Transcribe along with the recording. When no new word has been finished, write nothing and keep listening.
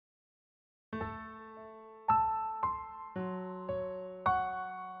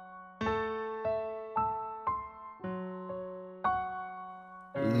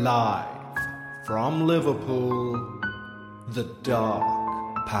Live from Liverpool, The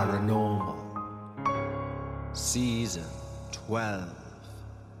Dark Paranormal, Season 12.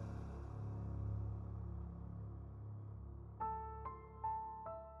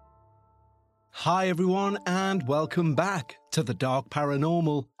 Hi everyone, and welcome back to The Dark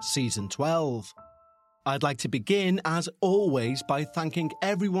Paranormal, Season 12. I'd like to begin, as always, by thanking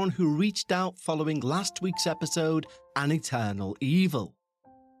everyone who reached out following last week's episode, An Eternal Evil.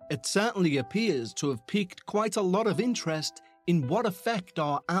 It certainly appears to have piqued quite a lot of interest in what effect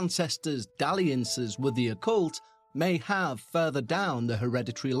our ancestors' dalliances with the occult may have further down the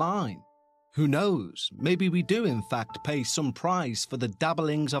hereditary line. Who knows, maybe we do in fact pay some price for the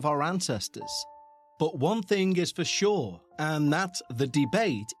dabblings of our ancestors. But one thing is for sure, and that the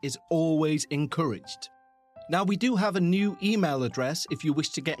debate is always encouraged. Now, we do have a new email address if you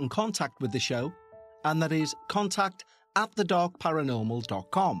wish to get in contact with the show, and that is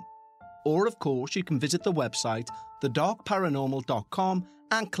contact@thedarkparanormal.com. Or, of course, you can visit the website, thedarkparanormal.com,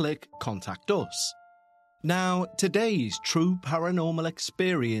 and click Contact Us. Now, today's true paranormal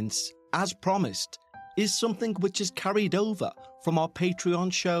experience, as promised, is something which is carried over from our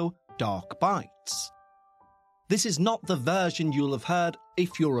Patreon show, Dark Bites. This is not the version you'll have heard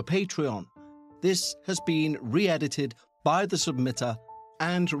if you're a Patreon. This has been re-edited by the submitter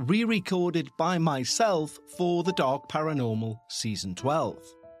and re-recorded by myself for The Dark Paranormal Season 12.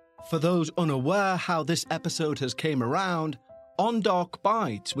 For those unaware how this episode has came around, on Dark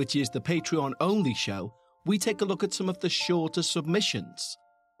Bites, which is the Patreon-only show, we take a look at some of the shorter submissions.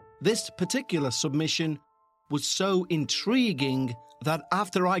 This particular submission was so intriguing that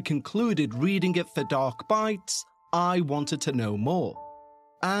after I concluded reading it for Dark Bites, I wanted to know more.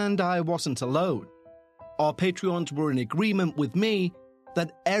 And I wasn't alone. Our Patreons were in agreement with me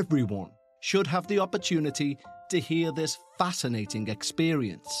that everyone should have the opportunity to hear this fascinating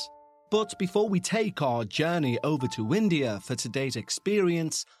experience. But before we take our journey over to India for today's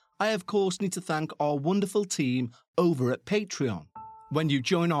experience, I of course need to thank our wonderful team over at Patreon. When you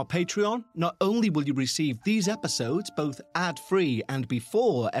join our Patreon, not only will you receive these episodes both ad-free and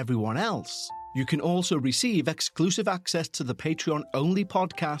before everyone else, you can also receive exclusive access to the Patreon-only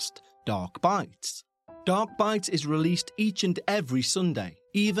podcast, Dark Bites. Dark Bites is released each and every Sunday,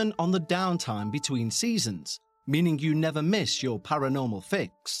 even on the downtime between seasons, meaning you never miss your paranormal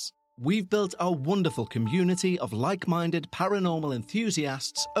fix. We've built a wonderful community of like-minded paranormal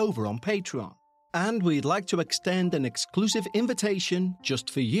enthusiasts over on Patreon. And we'd like to extend an exclusive invitation just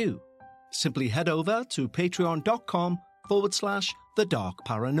for you. Simply head over to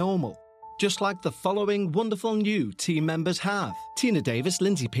patreon.com/thedarkparanormal. Just like the following wonderful new team members have: Tina Davis,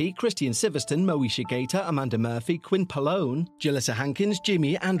 Lindsay P, Christian Siverston, Moesha Gator, Amanda Murphy, Quinn Pallone, Jalissa Hankins,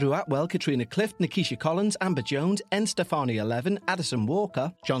 Jimmy, Andrew Atwell, Katrina Clift, Nikisha Collins, Amber Jones, N. Stefani 11, Addison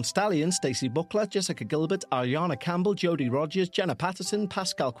Walker, John Stallion, Stacey Buckler, Jessica Gilbert, Ariana Campbell, Jodie Rogers, Jenna Patterson,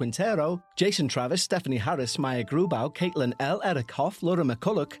 Pascal Quintero, Jason Travis, Stephanie Harris, Maya Grubau, Caitlin L, Eric Hoff, Laura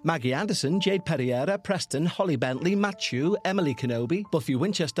McCulloch, Maggie Anderson, Jade Perriera, Preston, Holly Bentley, Matt Chu, Emily Kenobi, Buffy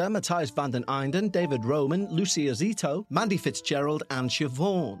Winchester, Matthias Van den Einden, David Roman, Lucia Zito, Mandy Fitzgerald, and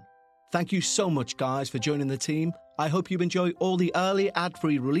Siobhan. Thank you so much, guys, for joining the team. I hope you enjoy all the early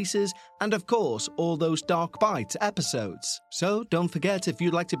ad-free releases and, of course, all those Dark Bites episodes. So don't forget, if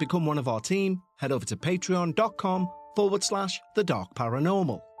you'd like to become one of our team, head over to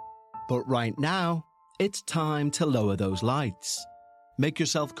patreon.com/thedarkparanormal. But right now, it's time to lower those lights. Make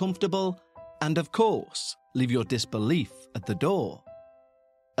yourself comfortable and, of course, leave your disbelief at the door,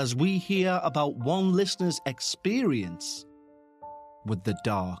 as we hear about one listener's experience with the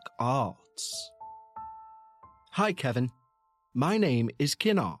dark arts. Hi, Kevin. My name is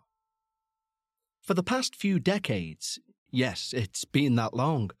Kinar. For the past few decades, yes, it's been that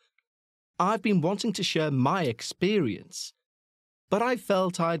long, I've been wanting to share my experience, but I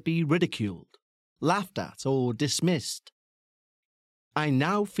felt I'd be ridiculed, laughed at, or dismissed. I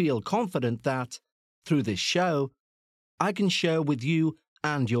now feel confident that, through this show, I can share with you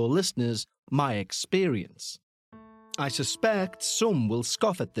and your listeners my experience. I suspect some will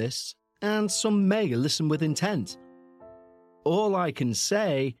scoff at this, and some may listen with intent. All I can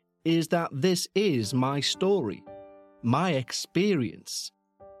say is that this is my story, my experience,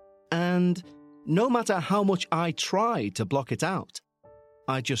 and no matter how much I try to block it out,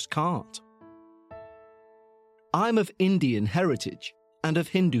 I just can't. I'm of Indian heritage and of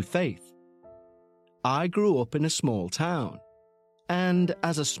Hindu faith. I grew up in a small town, and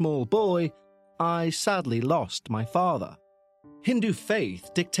as a small boy, I sadly lost my father. Hindu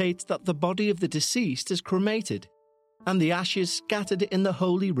faith dictates that the body of the deceased is cremated and the ashes scattered in the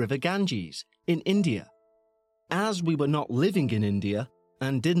holy river Ganges in India. As we were not living in India,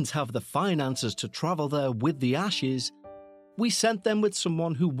 and didn't have the finances to travel there with the ashes, we sent them with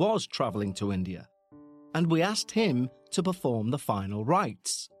someone who was travelling to India, and we asked him to perform the final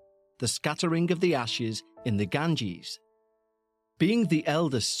rites, the scattering of the ashes in the Ganges. Being the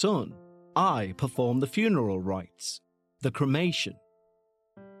eldest son, I performed the funeral rites, the cremation.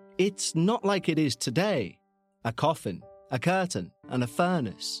 It's not like it is today, a coffin, a curtain, and a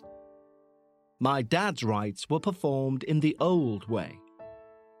furnace. My dad's rites were performed in the old way.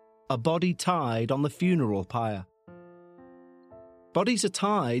 A body tied on the funeral pyre. Bodies are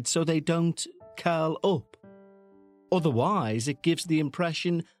tied so they don't curl up. Otherwise, it gives the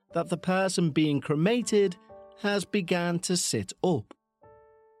impression that the person being cremated has begun to sit up.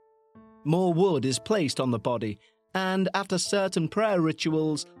 More wood is placed on the body, and after certain prayer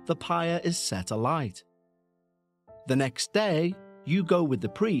rituals, the pyre is set alight. The next day, you go with the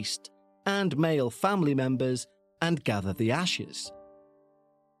priest and male family members and gather the ashes.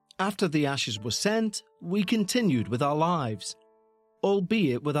 After the ashes were sent, we continued with our lives,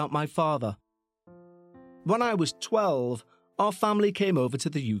 albeit without my father. When I was 12, our family came over to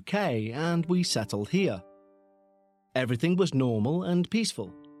the UK and we settled here. Everything was normal and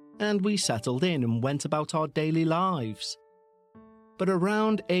peaceful, and we settled in and went about our daily lives. But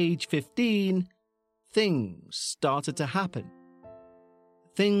around age 15, things started to happen.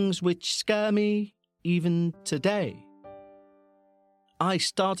 Things which scare me even today. I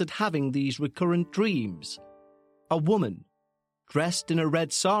started having these recurrent dreams. A woman, dressed in a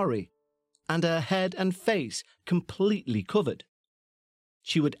red sari, and her head and face completely covered.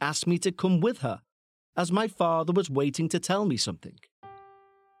 She would ask me to come with her, as my father was waiting to tell me something.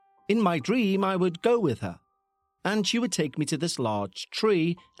 In my dream, I would go with her, and she would take me to this large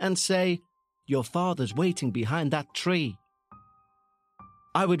tree and say, "Your father's waiting behind that tree."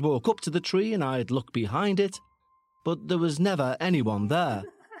 I would walk up to the tree and I'd look behind it, but there was never anyone there.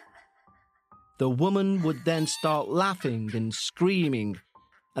 The woman would then start laughing and screaming,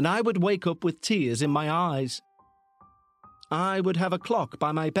 and I would wake up with tears in my eyes. I would have a clock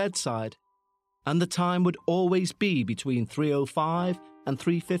by my bedside, and the time would always be between 3:05 and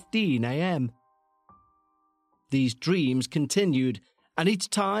 3:15 a.m. These dreams continued, and each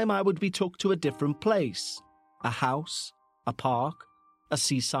time I would be took to a different place, a house, a park, a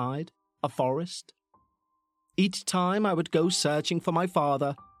seaside, a forest. Each time I would go searching for my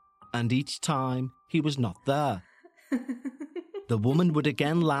father, and each time he was not there. The woman would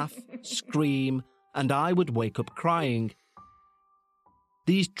again laugh, scream, and I would wake up crying.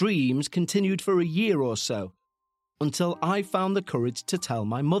 These dreams continued for a year or so, until I found the courage to tell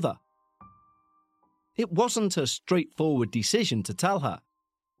my mother. It wasn't a straightforward decision to tell her.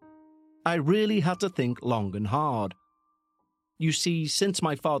 I really had to think long and hard. You see, since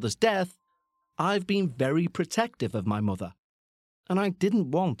my father's death, I've been very protective of my mother, and I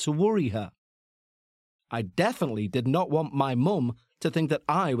didn't want to worry her. I definitely did not want my mum to think that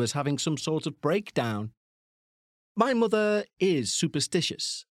I was having some sort of breakdown. My mother is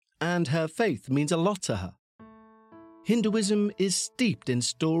superstitious, and her faith means a lot to her. Hinduism is steeped in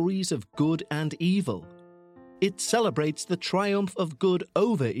stories of good and evil. It celebrates the triumph of good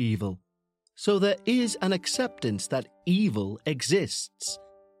over evil, so there is an acceptance that evil exists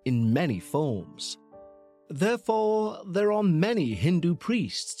in many forms. Therefore, there are many Hindu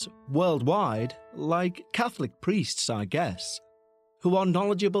priests worldwide, like Catholic priests, I guess, who are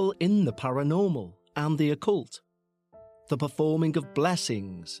knowledgeable in the paranormal and the occult, the performing of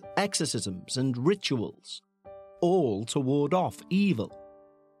blessings, exorcisms, and rituals, all to ward off evil.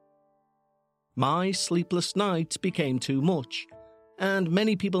 My sleepless nights became too much, and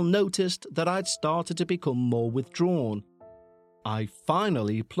many people noticed that I'd started to become more withdrawn. I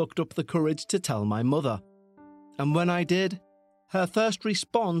finally plucked up the courage to tell my mother, and when I did, her first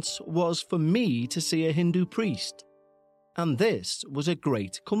response was for me to see a Hindu priest, and this was a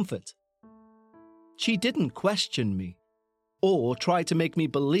great comfort. She didn't question me, or try to make me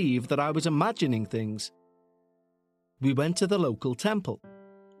believe that I was imagining things. We went to the local temple,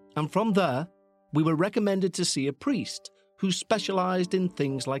 and from there, we were recommended to see a priest who specialized in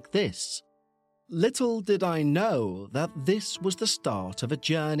things like this. Little did I know that this was the start of a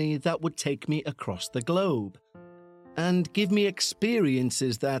journey that would take me across the globe and give me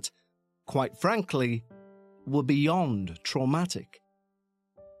experiences that, quite frankly, were beyond traumatic.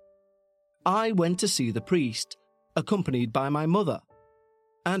 I went to see the priest, accompanied by my mother,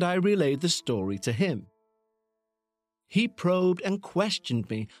 and I relayed the story to him. He probed and questioned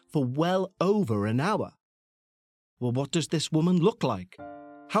me for well over an hour. Well, what does this woman look like?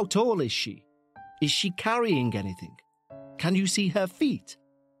 How tall is she? Is she carrying anything? Can you see her feet?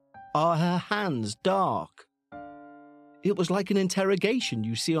 Are her hands dark? It was like an interrogation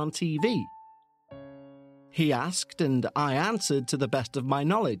you see on TV. He asked and I answered to the best of my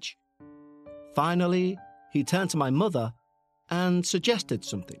knowledge. Finally, he turned to my mother and suggested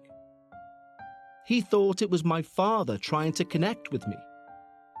something. He thought it was my father trying to connect with me,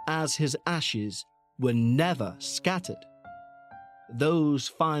 as his ashes were never scattered. Those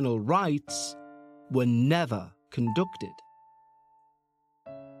final rites were never conducted.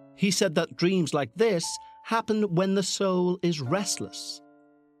 He said that dreams like this happen when the soul is restless.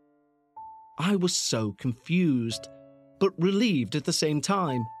 I was so confused, but relieved at the same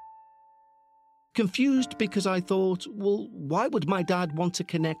time. Confused because I thought, well, why would my dad want to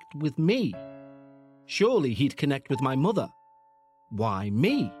connect with me? Surely he'd connect with my mother. Why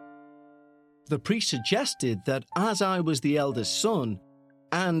me? The priest suggested that as I was the eldest son,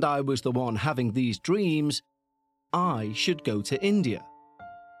 and I was the one having these dreams, I should go to India,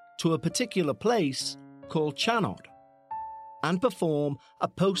 to a particular place called Chanod, and perform a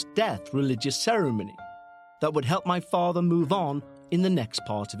post-death religious ceremony that would help my father move on in the next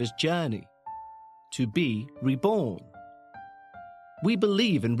part of his journey, to be reborn. We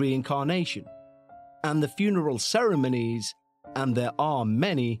believe in reincarnation, and the funeral ceremonies, and there are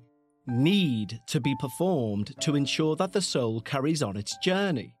many, need to be performed to ensure that the soul carries on its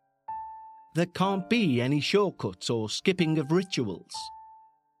journey. There can't be any shortcuts or skipping of rituals.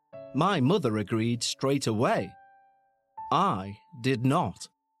 My mother agreed straight away. I did not.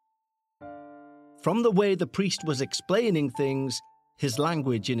 From the way the priest was explaining things, his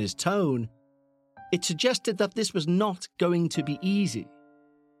language and his tone, it suggested that this was not going to be easy.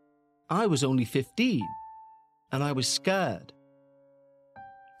 I was only 15, and I was scared.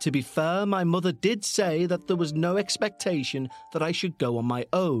 To be fair, my mother did say that there was no expectation that I should go on my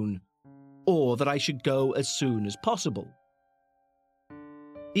own, or that I should go as soon as possible.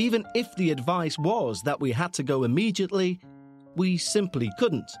 Even if the advice was that we had to go immediately, we simply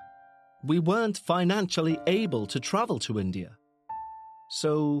couldn't. We weren't financially able to travel to India.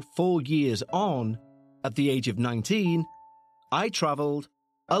 So 4 years on, at the age of 19, I travelled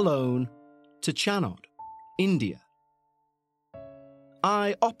alone to Chanod, India.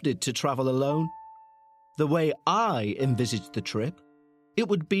 I opted to travel alone. The way I envisaged the trip, it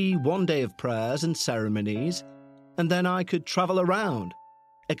would be 1 day of prayers and ceremonies, and then I could travel around,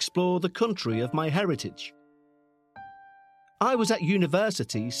 explore the country of my heritage. I was at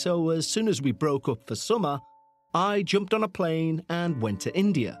university, so as soon as we broke up for summer, I jumped on a plane and went to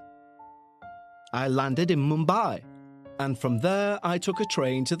India. I landed in Mumbai, and from there I took a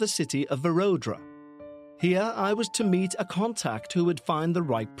train to the city of Vadodara. Here I was to meet a contact who would find the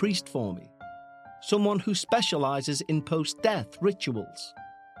right priest for me, someone who specializes in post-death rituals.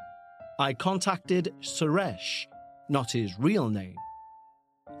 I contacted Suresh, not his real name,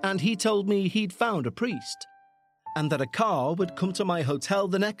 and he told me he'd found a priest, and that a car would come to my hotel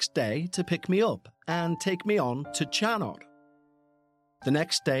the next day to pick me up and take me on to Chanod. The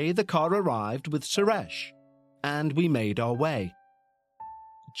next day the car arrived with Suresh, and we made our way.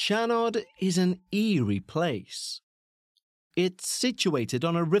 Chanod is an eerie place. It's situated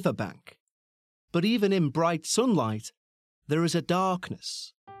on a riverbank, but even in bright sunlight, there is a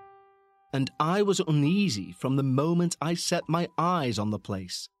darkness. And I was uneasy from the moment I set my eyes on the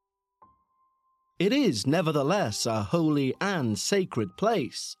place. It is nevertheless a holy and sacred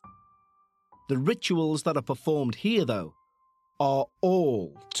place. The rituals that are performed here, though, are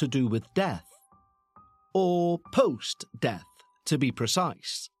all to do with death, or post-death, to be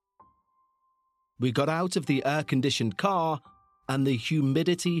precise. We got out of the air-conditioned car and the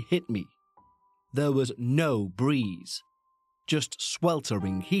humidity hit me. There was no breeze, just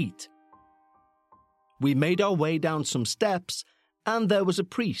sweltering heat. We made our way down some steps and there was a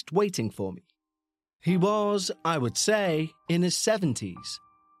priest waiting for me. He was, I would say, in his 70s.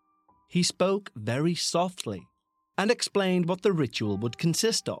 He spoke very softly and explained what the ritual would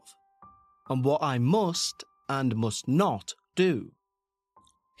consist of, and what I must and must not do.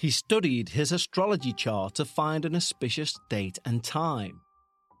 He studied his astrology chart to find an auspicious date and time.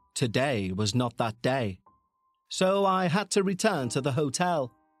 Today was not that day, so I had to return to the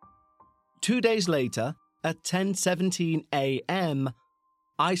hotel. 2 days later, at 10:17 a.m.,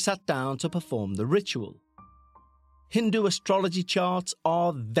 I sat down to perform the ritual. Hindu astrology charts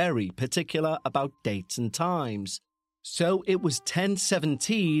are very particular about dates and times, so it was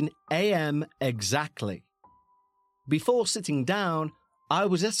 10:17 a.m. exactly. Before sitting down, I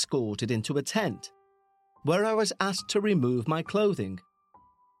was escorted into a tent, where I was asked to remove my clothing.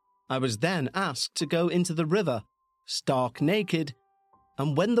 I was then asked to go into the river, stark naked,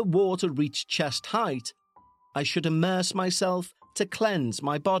 and when the water reached chest height, I should immerse myself to cleanse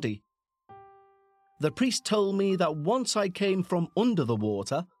my body. The priest told me that once I came from under the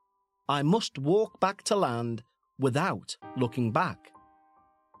water, I must walk back to land without looking back.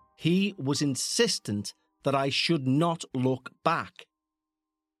 He was insistent that I should not look back.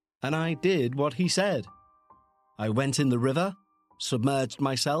 And I did what he said. I went in the river, submerged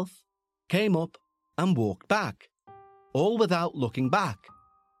myself, came up and walked back, all without looking back.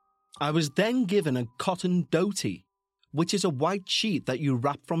 I was then given a cotton dhoti, which is a white sheet that you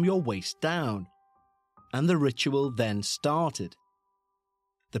wrap from your waist down, and the ritual then started.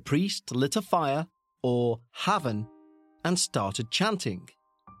 The priest lit a fire, or havan, and started chanting.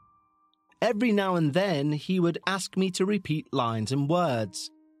 Every now and then he would ask me to repeat lines and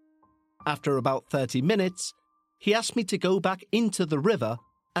words. After about 30 minutes, he asked me to go back into the river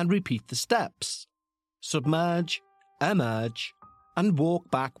and repeat the steps: submerge, emerge, and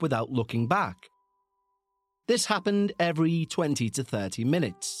walk back without looking back. This happened every 20 to 30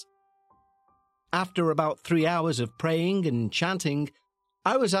 minutes. After about 3 hours of praying and chanting,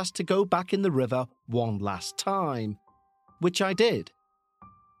 I was asked to go back in the river one last time, which I did.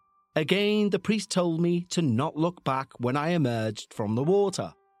 Again, the priest told me to not look back when I emerged from the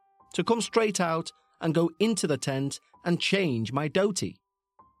water, to come straight out and go into the tent and change my dhoti,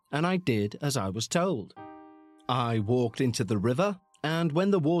 and I did as I was told. I walked into the river, and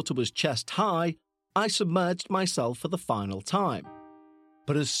when the water was chest high, I submerged myself for the final time.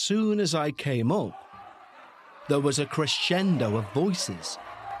 But as soon as I came up, there was a crescendo of voices,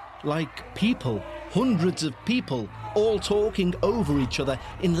 like people, hundreds of people, all talking over each other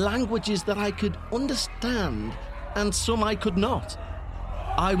in languages that I could understand and some I could not.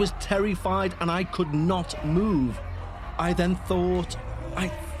 I was terrified and I could not move. I then thought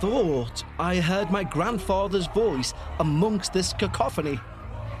I heard my grandfather's voice amongst this cacophony.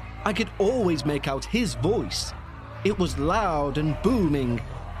 I could always make out his voice. It was loud and booming.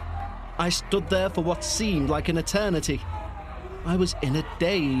 I stood there for what seemed like an eternity. I was in a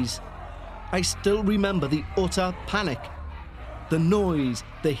daze. I still remember the utter panic, the noise,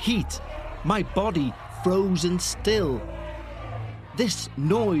 the heat, my body frozen still. This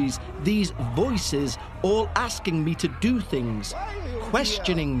noise, these voices, all asking me to do things,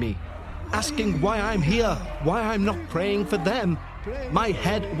 questioning me, asking why I'm here, why I'm not praying for them. My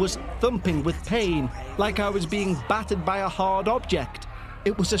head was thumping with pain, like I was being battered by a hard object.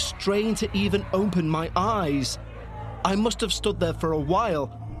 It was a strain to even open my eyes. I must have stood there for a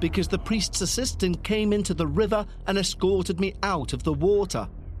while, because the priest's assistant came into the river and escorted me out of the water.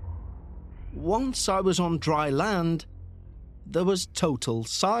 Once I was on dry land, there was total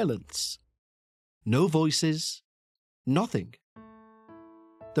silence. No voices, nothing.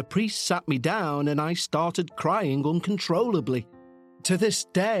 The priest sat me down and I started crying uncontrollably. To this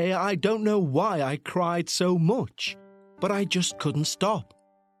day, I don't know why I cried so much, but I just couldn't stop.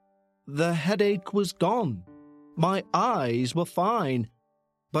 The headache was gone. My eyes were fine,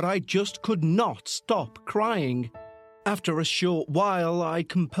 but I just could not stop crying. After a short while, I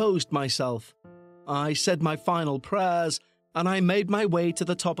composed myself. I said my final prayers, and I made my way to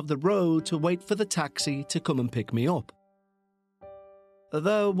the top of the road to wait for the taxi to come and pick me up.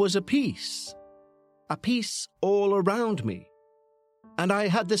 There was a peace all around me, and I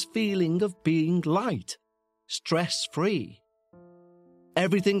had this feeling of being light, stress-free.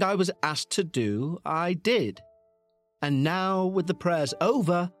 Everything I was asked to do, I did, and now, with the prayers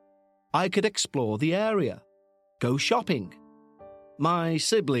over, I could explore the area, go shopping. My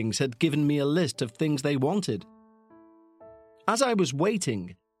siblings had given me a list of things they wanted. As I was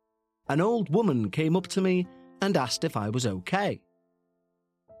waiting, an old woman came up to me and asked if I was okay.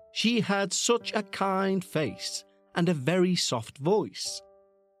 She had such a kind face and a very soft voice.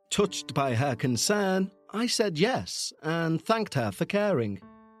 Touched by her concern, I said yes and thanked her for caring.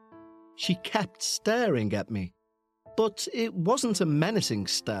 She kept staring at me, but it wasn't a menacing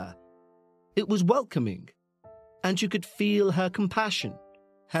stare. It was welcoming, and you could feel her compassion,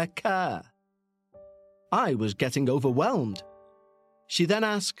 her care. I was getting overwhelmed. She then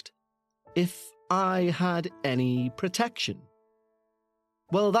asked if I had any protection.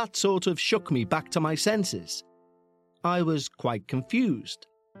 Well, that sort of shook me back to my senses. I was quite confused.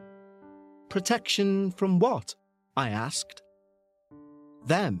 Protection from what? I asked.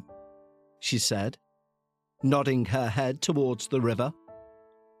 Them, she said, nodding her head towards the river.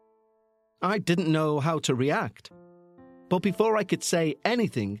 I didn't know how to react, but before I could say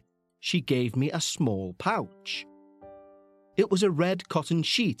anything, she gave me a small pouch. It was a red cotton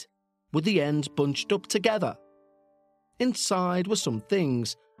sheet, with the ends bunched up together. Inside were some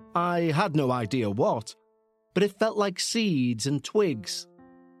things, I had no idea what, but it felt like seeds and twigs.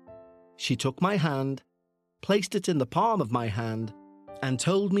 She took my hand, placed it in the palm of my hand, and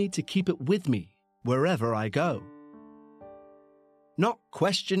told me to keep it with me wherever I go. Not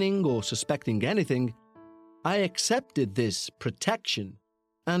questioning or suspecting anything, I accepted this protection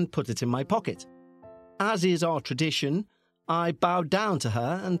and put it in my pocket. As is our tradition, I bowed down to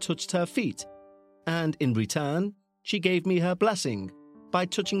her and touched her feet, and in return, she gave me her blessing by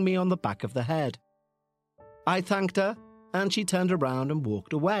touching me on the back of the head. I thanked her, and she turned around and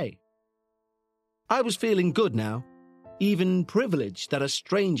walked away. I was feeling good now, even privileged that a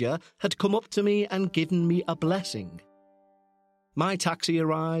stranger had come up to me and given me a blessing. My taxi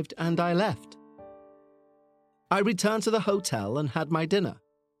arrived and I left. I returned to the hotel and had my dinner.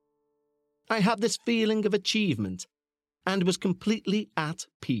 I had this feeling of achievement and was completely at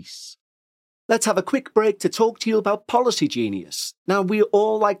peace. Let's have a quick break to talk to you about Policy Genius. Now, we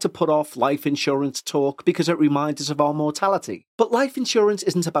all like to put off life insurance talk because it reminds us of our mortality. But life insurance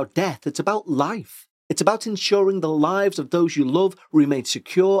isn't about death, it's about life. It's about ensuring the lives of those you love remain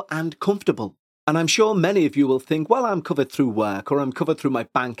secure and comfortable. And I'm sure many of you will think, well, I'm covered through work or I'm covered through my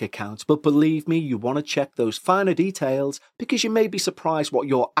bank account. But believe me, you want to check those finer details because you may be surprised what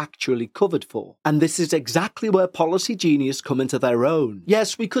you're actually covered for. And this is exactly where Policy Genius come into their own.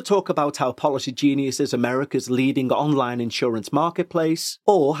 Yes, we could talk about how Policy Genius is America's leading online insurance marketplace,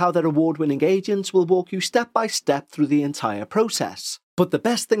 or how their award-winning agents will walk you step by step through the entire process. But the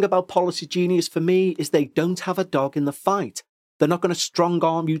best thing about Policy Genius for me is they don't have a dog in the fight. They're not going to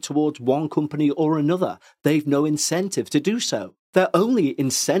strong-arm you towards one company or another. They've no incentive to do so. Their only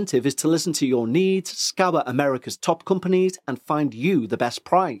incentive is to listen to your needs, scour America's top companies, and find you the best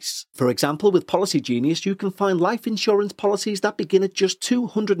price. For example, with Policy Genius, you can find life insurance policies that begin at just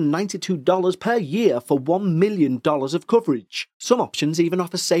 $292 per year for $1 million of coverage. Some options even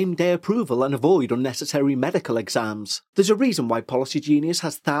offer same-day approval and avoid unnecessary medical exams. There's a reason why Policy Genius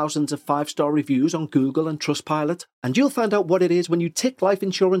has thousands of 5-star reviews on Google and Trustpilot, and you'll find out what it is when you tick life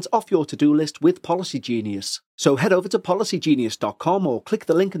insurance off your to-do list with Policy Genius. So head over to policygenius.com or click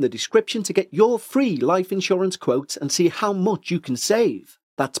the link in the description to get your free life insurance quotes and see how much you can save.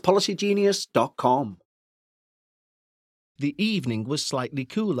 That's policygenius.com. The evening was slightly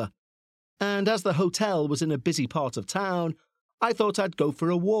cooler, and as the hotel was in a busy part of town, I thought I'd go for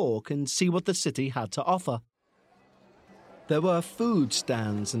a walk and see what the city had to offer. There were food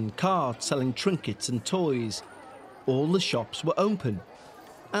stands and carts selling trinkets and toys. All the shops were open,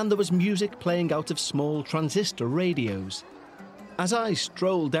 and there was music playing out of small transistor radios. As I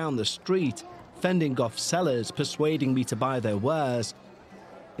strolled down the street, fending off sellers persuading me to buy their wares,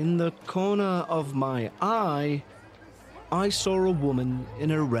 in the corner of my eye, I saw a woman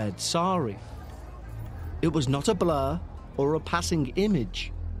in a red sari. It was not a blur or a passing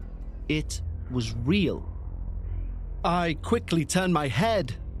image. It was real. I quickly turned my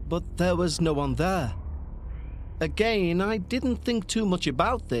head, but there was no one there. Again, I didn't think too much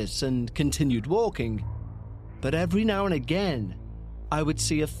about this and continued walking, but every now and again, I would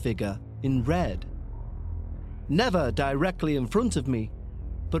see a figure in red. Never directly in front of me,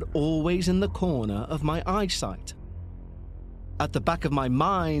 but always in the corner of my eyesight. At the back of my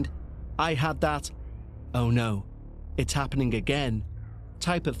mind, I had that, oh no, it's happening again,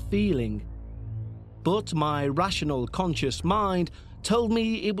 type of feeling. But my rational, conscious mind told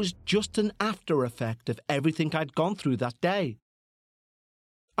me it was just an after effect of everything I'd gone through that day.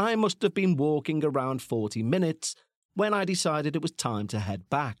 I must have been walking around 40 minutes when I decided it was time to head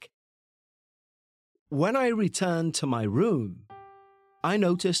back. When I returned to my room, I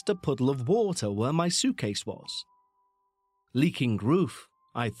noticed a puddle of water where my suitcase was. Leaking roof,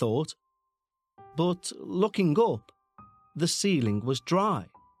 I thought. But looking up, the ceiling was dry.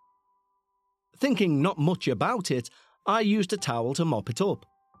 Thinking not much about it, I used a towel to mop it up.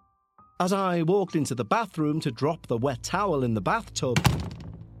 As I walked into the bathroom to drop the wet towel in the bathtub,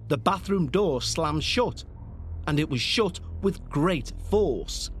 the bathroom door slammed shut, and it was shut with great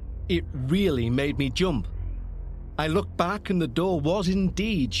force. It really made me jump. I looked back and the door was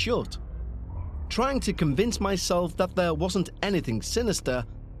indeed shut. Trying to convince myself that there wasn't anything sinister,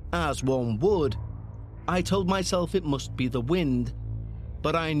 as one would, I told myself it must be the wind,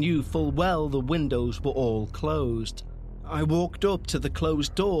 but I knew full well the windows were all closed. I walked up to the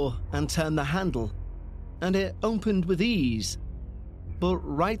closed door and turned the handle, and it opened with ease. But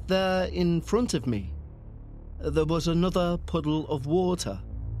right there in front of me, there was another puddle of water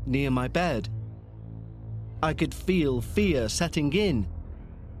near my bed. I could feel fear setting in.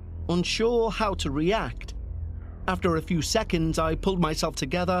 Unsure how to react, after a few seconds I pulled myself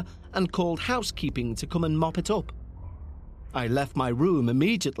together and called housekeeping to come and mop it up. I left my room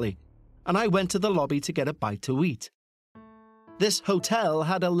immediately, and I went to the lobby to get a bite to eat. This hotel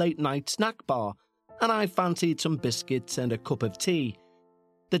had a late-night snack bar, and I fancied some biscuits and a cup of tea.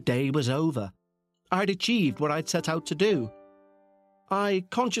 The day was over, I'd achieved what I'd set out to do. I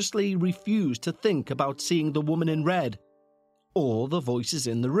consciously refused to think about seeing the woman in red, or the voices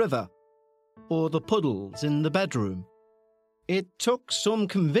in the river, or the puddles in the bedroom. It took some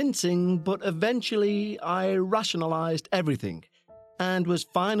convincing, but eventually I rationalized everything and was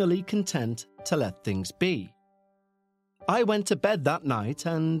finally content to let things be. I went to bed that night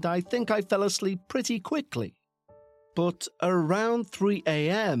and I think I fell asleep pretty quickly. But around 3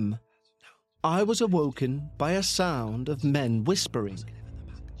 a.m, I was awoken by a sound of men whispering,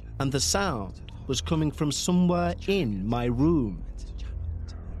 and the sound was coming from somewhere in my room.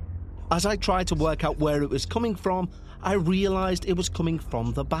 As I tried to work out where it was coming from, I realized it was coming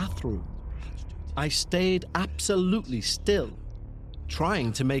from the bathroom. I stayed absolutely still,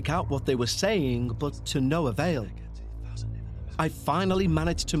 trying to make out what they were saying, but to no avail. I finally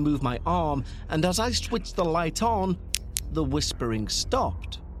managed to move my arm, and as I switched the light on, the whispering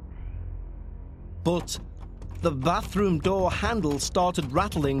stopped. But the bathroom door handle started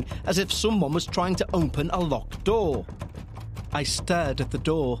rattling as if someone was trying to open a locked door. I stared at the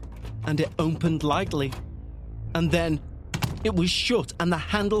door, and it opened lightly. And then it was shut and the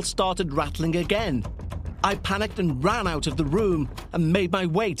handle started rattling again. I panicked and ran out of the room and made my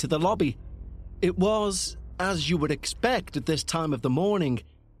way to the lobby. It was, as you would expect at this time of the morning,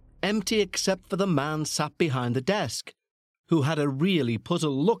 empty except for the man sat behind the desk, who had a really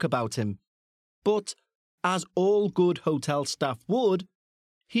puzzled look about him. But, as all good hotel staff would,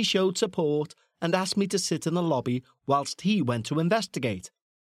 he showed support and asked me to sit in the lobby whilst he went to investigate.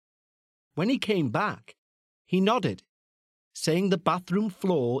 When he came back, he nodded, saying the bathroom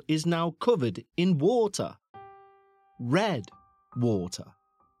floor is now covered in water. Red water.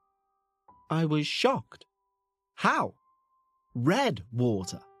 I was shocked. How? Red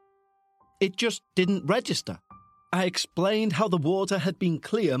water. It just didn't register. I explained how the water had been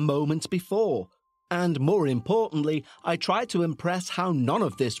clear moments before, and more importantly, I tried to impress how none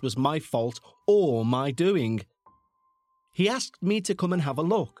of this was my fault or my doing. He asked me to come and have a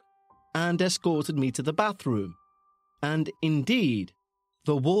look, and escorted me to the bathroom. And indeed,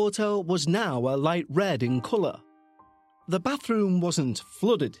 the water was now a light red in colour. The bathroom wasn't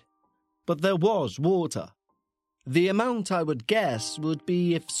flooded, but there was water. The amount I would guess would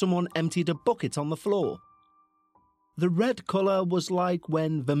be if someone emptied a bucket on the floor. The red colour was like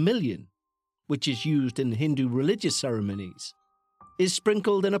when vermilion, which is used in Hindu religious ceremonies, is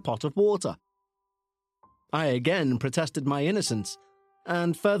sprinkled in a pot of water. I again protested my innocence,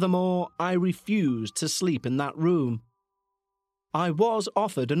 and furthermore, I refused to sleep in that room. I was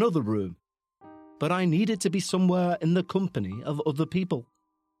offered another room, but I needed to be somewhere in the company of other people.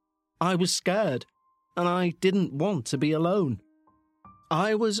 I was scared, and I didn't want to be alone.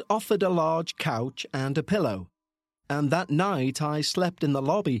 I was offered a large couch and a pillow, and that night I slept in the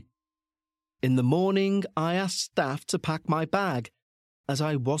lobby. In the morning, I asked staff to pack my bag, as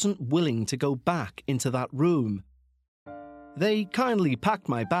I wasn't willing to go back into that room. They kindly packed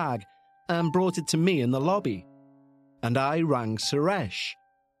my bag and brought it to me in the lobby, and I rang Suresh,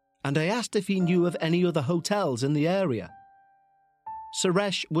 and I asked if he knew of any other hotels in the area.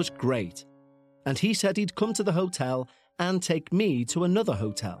 Suresh was great, and he said he'd come to the hotel and take me to another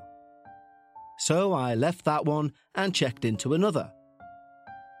hotel. So I left that one and checked into another.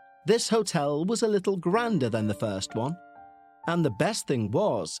 This hotel was a little grander than the first one, and the best thing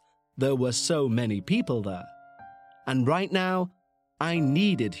was there were so many people there. And right now, I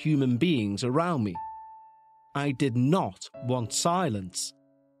needed human beings around me. I did not want silence.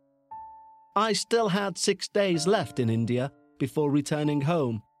 I still had 6 days left in India before returning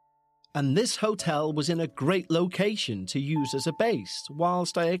home, and this hotel was in a great location to use as a base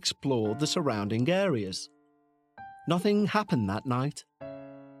whilst I explored the surrounding areas. Nothing happened that night.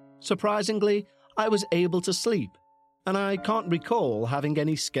 Surprisingly, I was able to sleep, and I can't recall having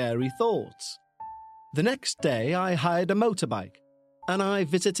any scary thoughts. The next day, I hired a motorbike, and I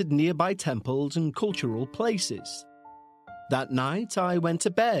visited nearby temples and cultural places. That night, I went to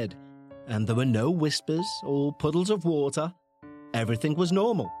bed, and there were no whispers or puddles of water. Everything was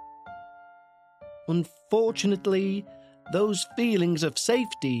normal. Unfortunately, those feelings of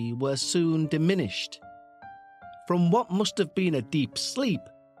safety were soon diminished. From what must have been a deep sleep,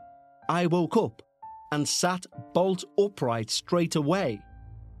 I woke up and sat bolt upright straight away,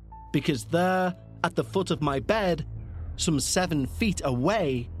 because there, at the foot of my bed, some 7 feet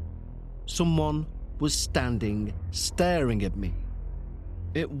away, someone was standing, staring at me.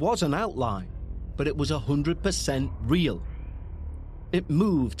 It was an outline, but it was 100% real. It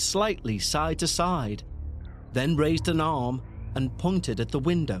moved slightly side to side, then raised an arm and pointed at the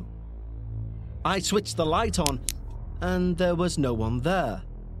window. I switched the light on, and there was no one there.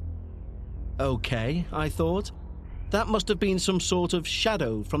 Okay, I thought. That must have been some sort of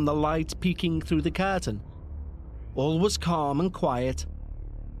shadow from the light peeking through the curtain. All was calm and quiet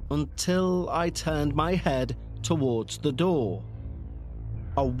until I turned my head towards the door.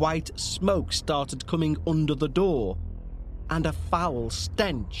 A white smoke started coming under the door, and a foul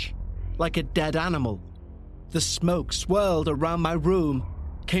stench, like a dead animal. The smoke swirled around my room,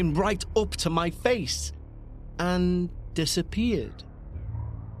 came right up to my face, and disappeared.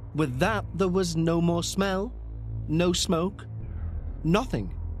 With that, there was no more smell, no smoke,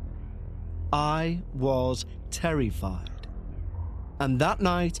 nothing. I was terrified. And that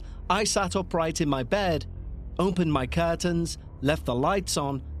night, I sat upright in my bed, opened my curtains, left the lights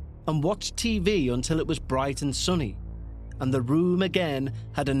on, and watched TV until it was bright and sunny, and the room again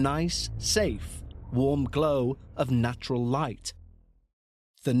had a nice, safe, warm glow of natural light.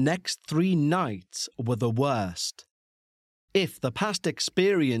 The next 3 nights were the worst. If the past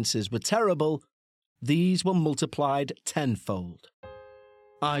experiences were terrible, these were multiplied tenfold.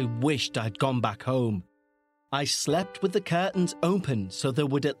 I wished I'd gone back home. I slept with the curtains open so there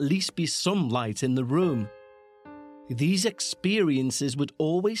would at least be some light in the room. These experiences would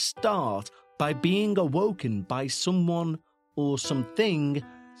always start by being awoken by someone or something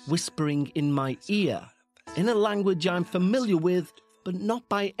whispering in my ear, in a language I'm familiar with, but not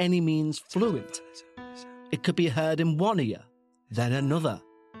by any means fluent. It could be heard in one ear, then another,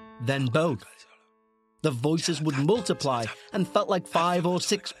 then both. The voices would multiply and felt like 5 or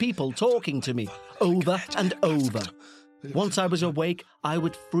 6 people talking to me, over and over. Once I was awake, I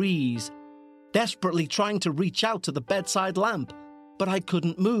would freeze, desperately trying to reach out to the bedside lamp, but I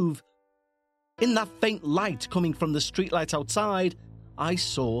couldn't move. In that faint light coming from the streetlight outside, I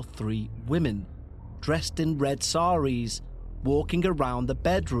saw 3 women, dressed in red saris, walking around the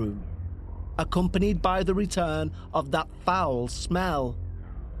bedroom, accompanied by the return of that foul smell.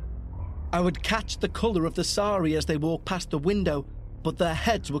 I would catch the colour of the sari as they walked past the window, but their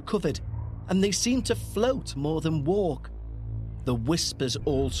heads were covered, and they seemed to float more than walk. The whispers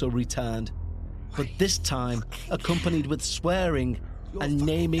also returned, but this time accompanied with swearing and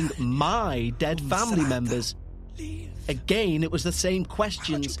naming my dead family members. Again, it was the same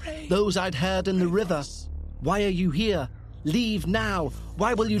questions, those I'd heard in the river. Why are you here? Leave now.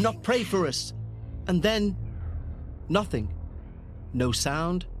 Why will you not pray for us? And then, nothing. No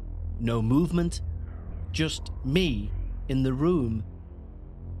sound, no movement, just me in the room.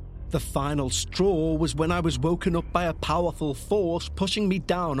 The final straw was when I was woken up by a powerful force pushing me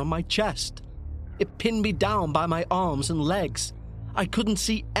down on my chest. It pinned me down by my arms and legs. I couldn't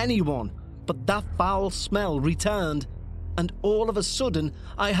see anyone, but that foul smell returned, and all of a sudden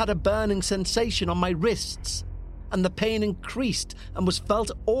I had a burning sensation on my wrists, and the pain increased and was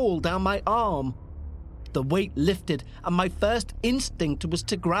felt all down my arm. The weight lifted, and my first instinct was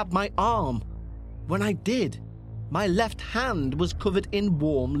to grab my arm. When I did, my left hand was covered in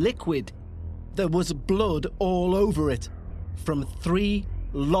warm liquid. There was blood all over it, from 3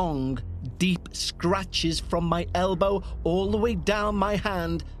 long, deep scratches from my elbow all the way down my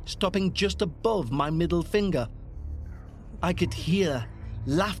hand, stopping just above my middle finger. I could hear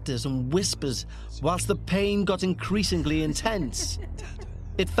laughters and whispers whilst the pain got increasingly intense.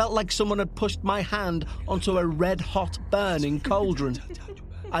 It felt like someone had pushed my hand onto a red-hot burning cauldron.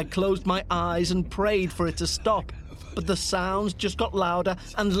 I closed my eyes and prayed for it to stop, but the sounds just got louder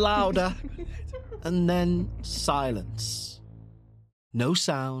and louder, and then silence. No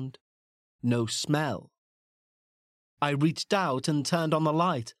sound, no smell. I reached out and turned on the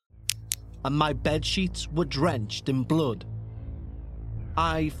light, and my bedsheets were drenched in blood.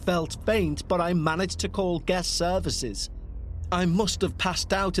 I felt faint, but I managed to call guest services. I must have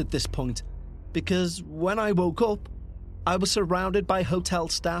passed out at this point, because when I woke up, I was surrounded by hotel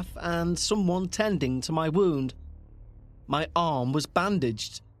staff and someone tending to my wound. My arm was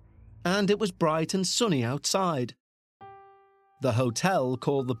bandaged, and it was bright and sunny outside. The hotel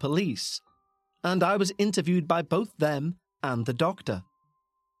called the police, and I was interviewed by both them and the doctor.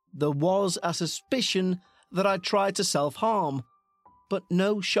 There was a suspicion that I tried to self-harm, but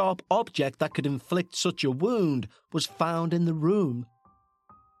no sharp object that could inflict such a wound was found in the room.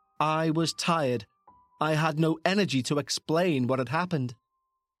 I was tired. I had no energy to explain what had happened.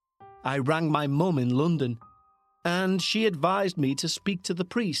 I rang my mum in London, and she advised me to speak to the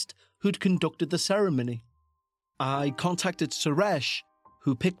priest who'd conducted the ceremony. I contacted Suresh,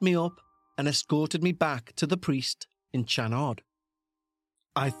 who picked me up and escorted me back to the priest in Chanod.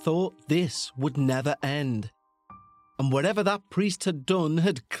 I thought this would never end, and whatever that priest had done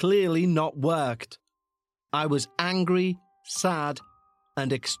had clearly not worked. I was angry, sad,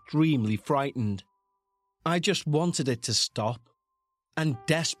 and extremely frightened. I just wanted it to stop. and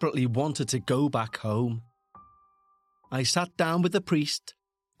desperately wanted to go back home. I sat down with the priest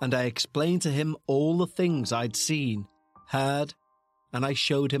and I explained to him all the things I'd seen, heard, and I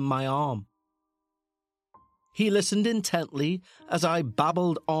showed him my arm. He listened intently as I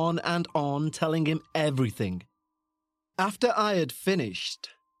babbled on and on, telling him everything. After I had finished,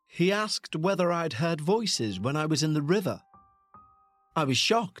 he asked whether I'd heard voices when I was in the river. I was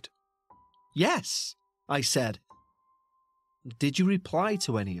shocked. Yes, I said. Did you reply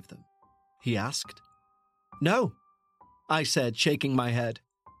to any of them? He asked. No, I said, shaking my head.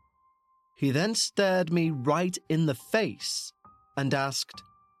 He then stared me right in the face and asked,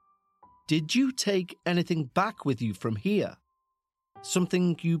 did you take anything back with you from here?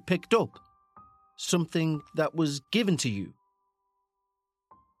 Something you picked up? Something that was given to you?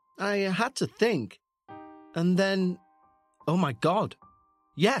 I had to think, and then, oh my God,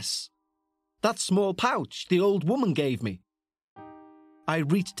 yes, that small pouch the old woman gave me. I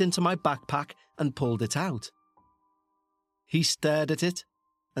reached into my backpack and pulled it out. He stared at it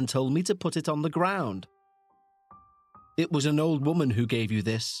and told me to put it on the ground. It was an old woman who gave you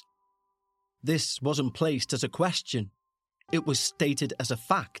this. This wasn't placed as a question. It was stated as a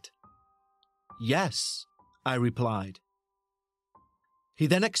fact. Yes, I replied. He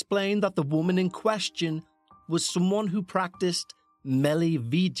then explained that the woman in question was someone who practiced Meli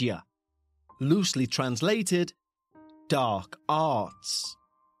Vidya, loosely translated, dark arts.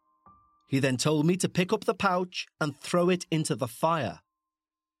 He then told me to pick up the pouch and throw it into the fire.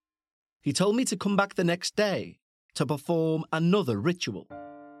 He told me to come back the next day to perform another ritual.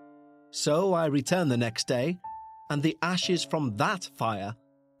 So I returned the next day, and the ashes from that fire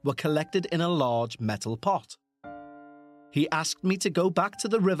were collected in a large metal pot. He asked me to go back to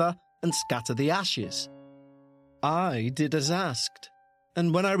the river and scatter the ashes. I did as asked,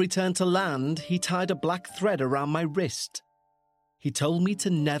 and when I returned to land, he tied a black thread around my wrist. He told me to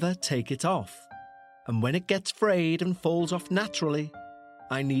never take it off, and when it gets frayed and falls off naturally,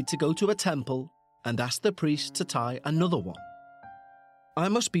 I need to go to a temple and ask the priest to tie another one. I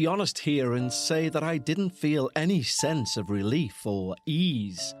must be honest here and say that I didn't feel any sense of relief or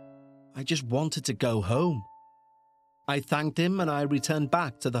ease. I just wanted to go home. I thanked him and I returned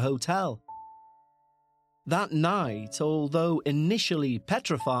back to the hotel. That night, although initially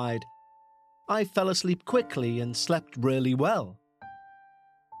petrified, I fell asleep quickly and slept really well.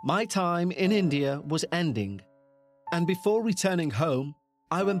 My time in India was ending, and before returning home,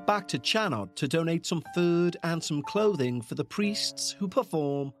 I went back to Chanod to donate some food and some clothing for the priests who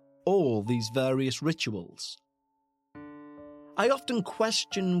perform all these various rituals. I often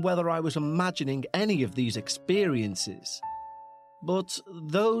question whether I was imagining any of these experiences, but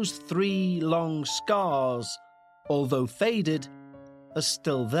those 3 long scars, although faded, are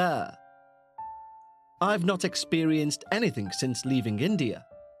still there. I've not experienced anything since leaving India,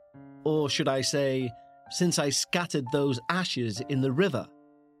 or should I say, since I scattered those ashes in the river.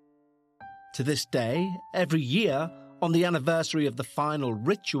 To this day, every year, on the anniversary of the final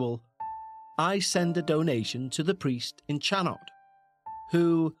ritual, I send a donation to the priest in Chanod,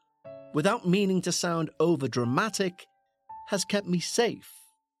 who, without meaning to sound over-dramatic, has kept me safe,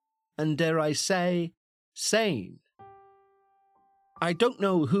 and dare I say, sane. I don't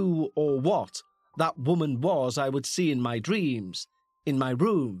know who or what that woman was I would see in my dreams, in my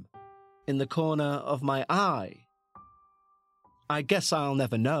room, in the corner of my eye. I guess I'll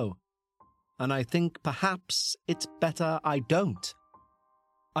never know. And I think perhaps it's better I don't.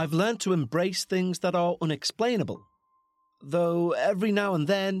 I've learned to embrace things that are unexplainable, though every now and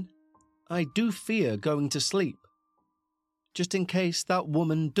then I do fear going to sleep, just in case that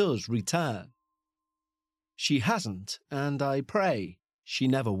woman does return. She hasn't, and I pray she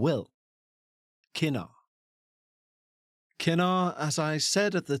never will. Kinar. Kinar, as I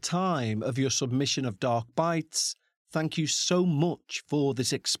said at the time of your submission of Dark Bites, thank you so much for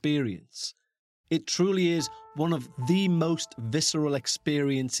this experience. It truly is one of the most visceral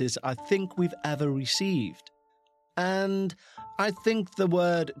experiences I think we've ever received. And I think the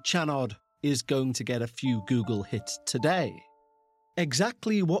word Chanod is going to get a few Google hits today.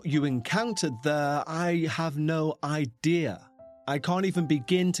 Exactly what you encountered there, I have no idea. I can't even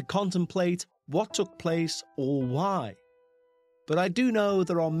begin to contemplate what took place or why. But I do know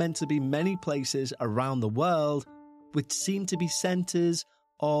there are meant to be many places around the world which seem to be centres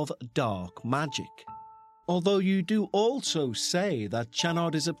of dark magic. Although you do also say that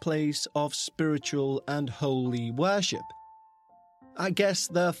Chanod is a place of spiritual and holy worship. I guess,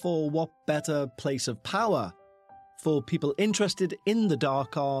 therefore, what better place of power for people interested in the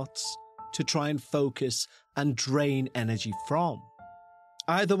dark arts to try and focus and drain energy from?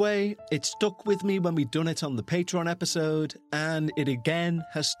 Either way, it stuck with me when we done it on the Patreon episode, and it again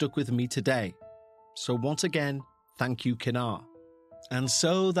has stuck with me today. So once again, thank you, Kinar. And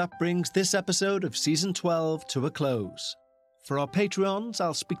so that brings this episode of Season 12 to a close. For our Patreons,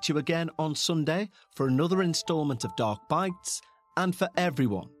 I'll speak to you again on Sunday for another instalment of Dark Bites, and for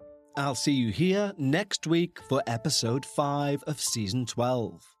everyone, I'll see you here next week for episode 5 of Season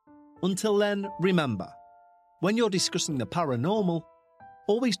 12. Until then, remember, when you're discussing the paranormal,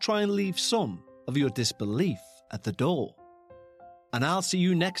 always try and leave some of your disbelief at the door. And I'll see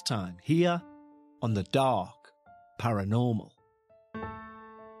you next time here on the Dark Paranormal.